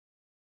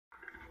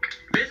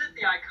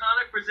the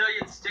iconic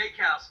Brazilian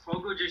steakhouse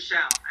Fogo de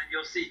Chão, and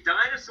you'll see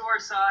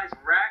dinosaur-sized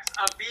racks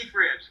of beef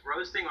ribs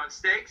roasting on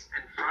stakes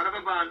in front of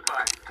a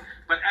bonfire.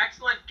 But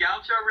excellent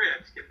Gaucho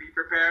ribs can be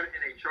prepared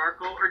in a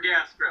charcoal or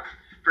gas grill.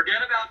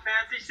 Forget about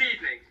fancy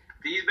seasonings.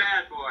 These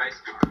bad boys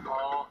are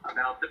all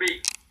about the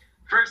beef.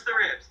 First, the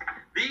ribs.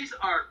 These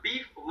are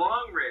beef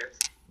long ribs.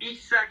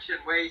 Each section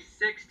weighs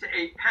 6 to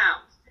 8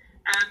 pounds.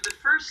 And the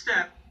first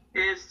step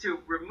is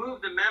to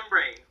remove the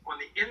membrane on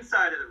the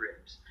inside of the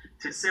ribs,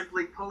 to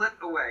simply pull it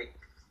away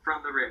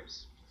from the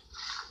ribs.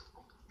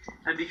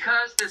 And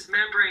because this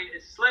membrane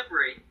is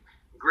slippery,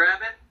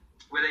 grab it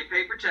with a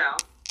paper towel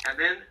and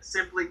then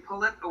simply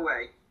pull it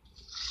away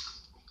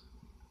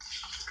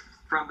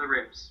from the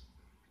ribs.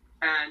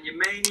 And you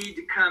may need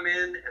to come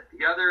in at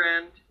the other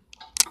end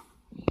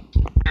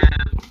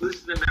and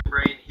loosen the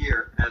membrane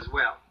here as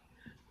well.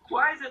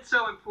 Why is it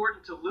so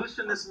important to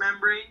loosen this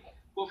membrane?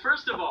 Well,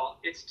 first of all,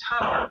 it's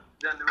tougher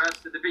than the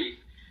rest of the beef,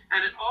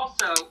 and it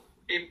also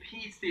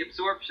impedes the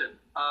absorption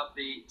of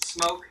the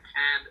smoke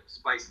and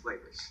spice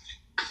flavors.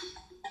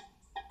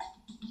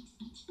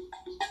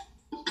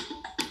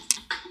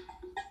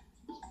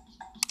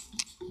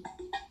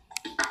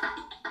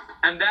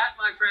 And that,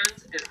 my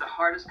friends, is the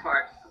hardest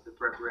part of the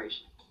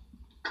preparation.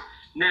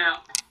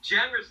 Now,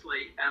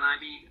 generously, and I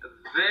mean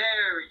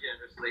very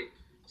generously,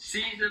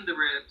 season the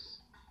ribs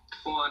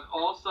on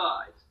all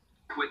sides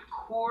with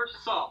coarse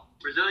salt.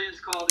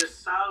 Brazilians call this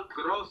sal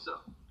grosso,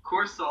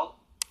 coarse salt,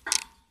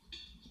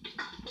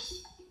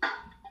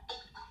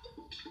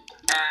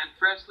 and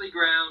freshly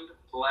ground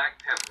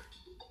black pepper.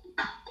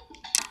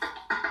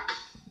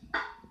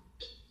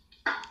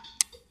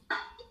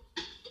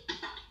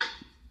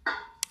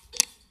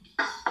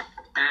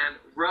 And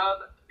rub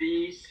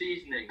these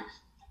seasonings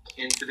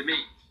into the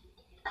meat.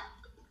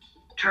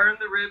 Turn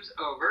the ribs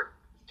over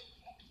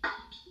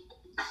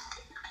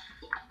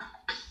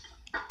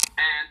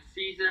and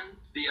season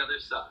the other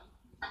side.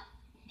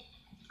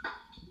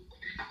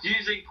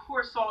 Using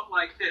coarse salt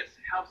like this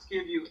helps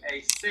give you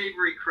a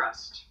savory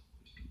crust.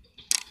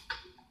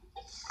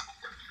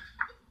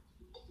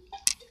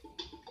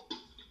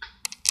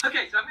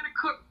 Okay, so I'm going to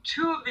cook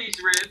 2 of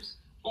these ribs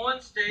on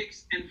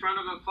stakes in front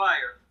of a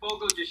fire,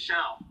 Fogo de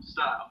Chão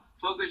style.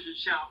 Fogo de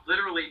Chão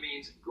literally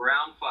means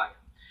ground fire.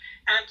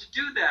 And to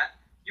do that,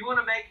 you want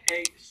to make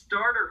a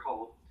starter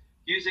hole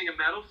using a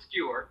metal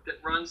skewer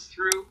that runs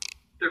through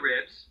the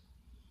ribs.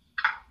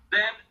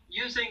 Then,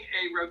 using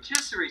a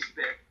rotisserie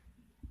stick,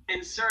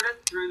 insert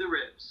it through the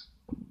ribs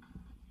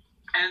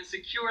and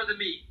secure the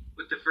meat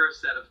with the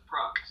first set of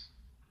prongs.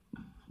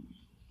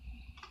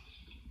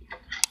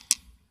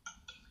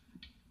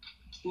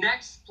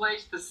 Next,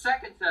 place the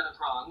second set of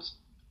prongs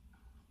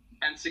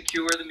and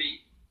secure the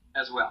meat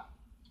as well.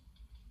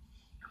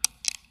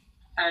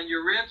 And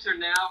your ribs are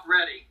now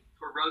ready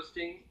for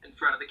roasting in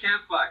front of the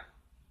campfire.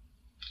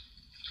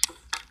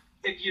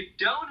 If you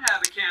don't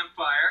have a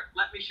campfire,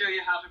 let me show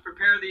you how to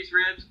prepare these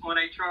ribs on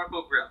a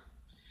charcoal grill.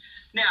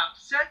 Now,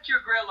 set your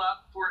grill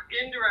up for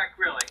indirect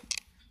grilling.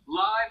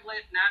 Live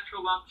lit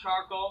natural lump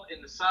charcoal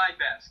in the side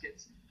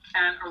baskets,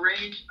 and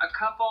arrange a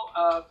couple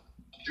of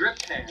drip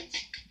pans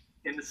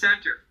in the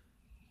center.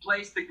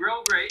 Place the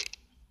grill grate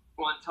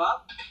on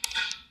top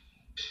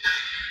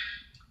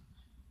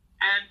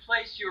and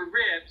place your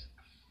ribs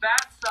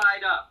fat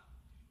side up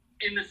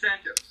in the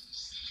center.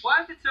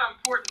 Why is it so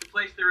important to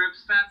place the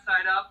ribs fat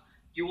side up?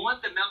 You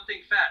want the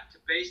melting fat to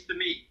baste the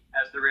meat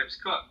as the ribs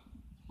cook.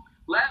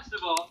 Last of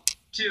all,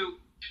 to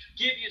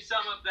give you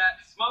some of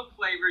that smoke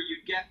flavor you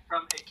get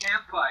from a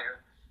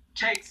campfire,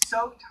 take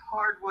soaked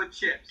hardwood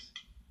chips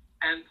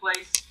and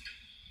place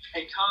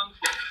a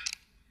tongueful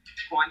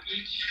on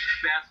each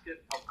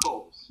basket of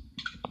coals.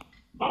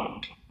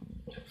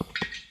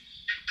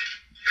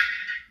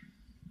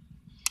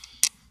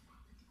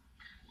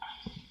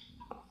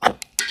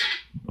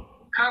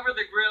 Cover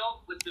the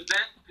grill with the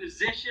vent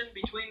positioned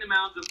between the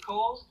mounds of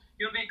coals.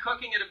 You'll be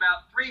cooking at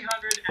about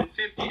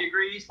 350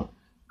 degrees.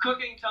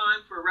 Cooking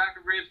time for a rack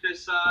of ribs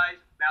this size,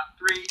 about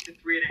 3 to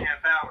 3.5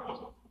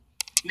 hours.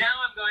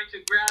 Now I'm going to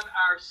grab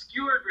our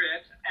skewered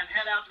ribs and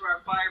head out to our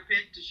fire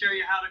pit to show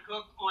you how to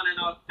cook on an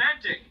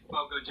authentic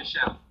Fogo de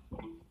Chão.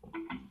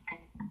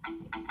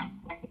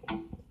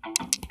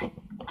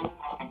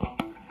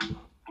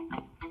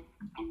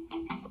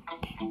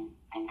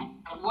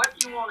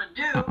 What you want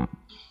to do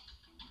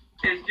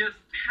is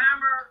just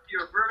hammer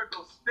your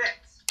vertical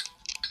spits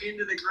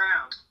into the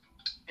ground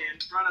in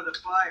front of the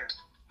fire.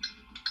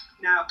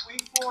 Now, we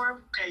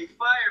formed a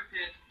fire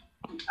pit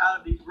out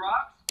of these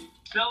rocks,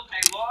 built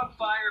a log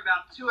fire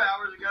about 2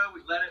 hours ago. We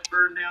let it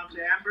burn down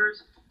to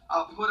embers.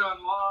 I'll put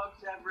on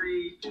logs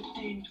every 15,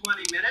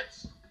 20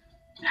 minutes.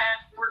 And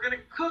we're going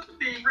to cook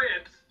the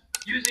ribs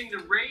using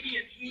the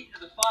radiant heat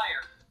of the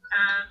fire.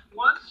 And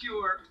once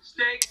your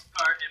steaks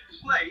are in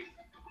place,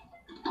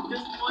 at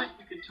this point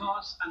you can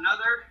toss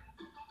another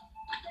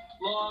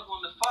log on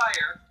the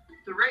fire.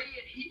 The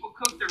radiant heat will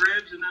cook the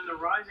ribs, and then the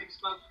rising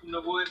smoke from the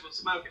wood will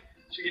smoke it.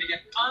 So you're going to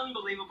get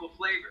unbelievable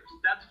flavors.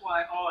 That's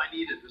why all I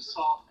needed was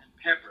salt and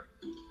pepper.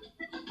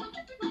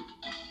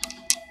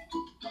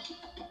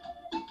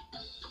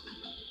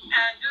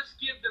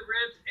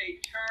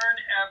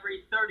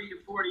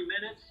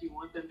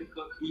 want them to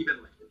cook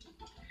evenly.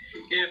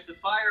 If the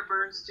fire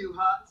burns too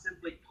hot,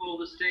 simply pull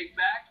the steak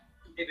back.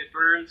 If it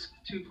burns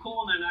too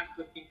cool and they're not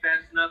cooking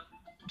fast enough,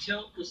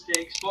 tilt the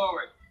steaks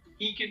forward.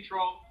 Heat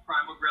control,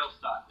 Primal grill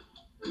style.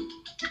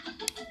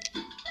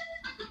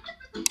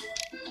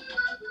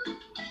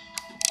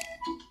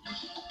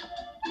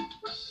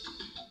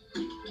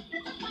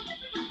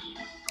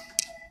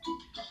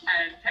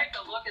 And take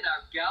a look at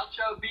our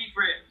Gaucho beef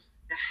ribs.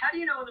 Now, how do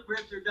you know when the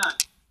ribs are done?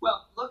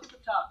 Well, look at the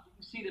top. You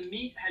can see the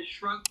meat has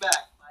shrunk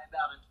back by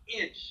about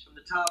an inch from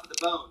the top of the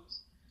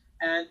bones.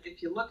 And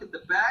if you look at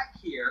the back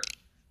here,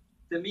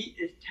 the meat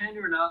is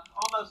tender enough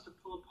almost to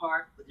pull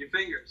apart with your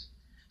fingers.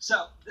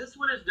 So this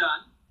one is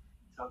done.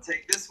 So I'll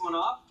take this one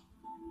off.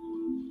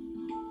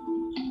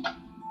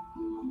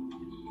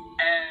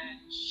 And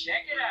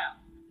check it out.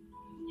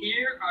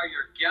 Here are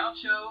your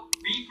Gaucho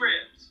beef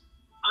ribs.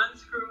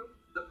 Unscrew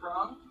the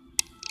prong.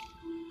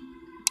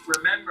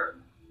 Remember,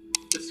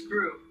 the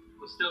screw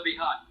will still be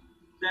hot.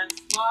 Then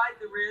slide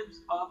the ribs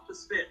off the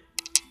spit.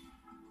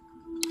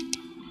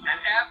 And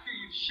after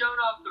you've shown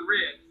off the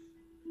ribs,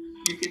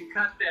 you can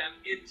cut them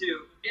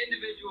into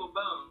individual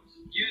bones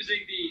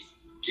using these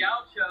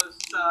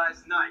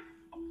Gaucho-sized knife.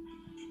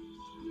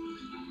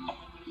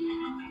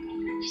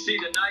 You see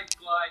the knife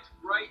glides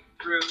right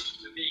through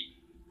the meat.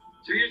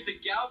 So here's the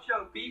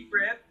Gaucho beef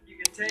rib. You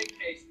can take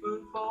a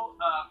spoonful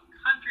of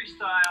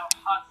country-style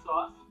hot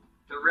sauce.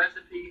 The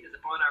recipe is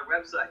on our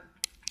website.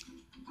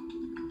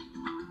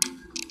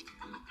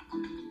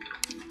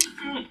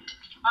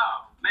 Oh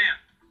man,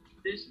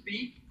 this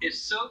beef is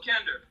so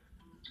tender,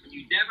 and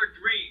you never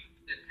dream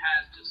that it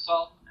has just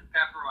salt and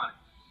pepper on it.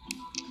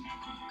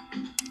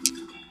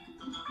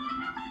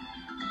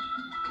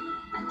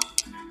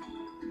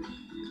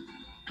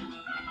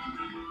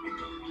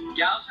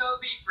 Gaucho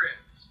beef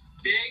ribs,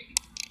 big,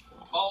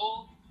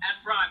 bold,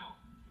 and primal,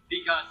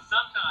 because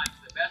sometimes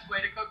the best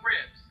way to cook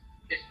ribs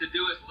is to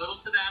do as little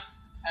to them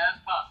as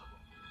possible.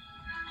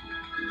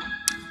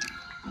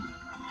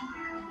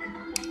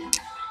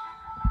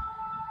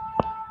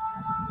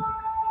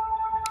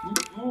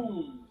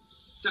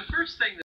 The first thing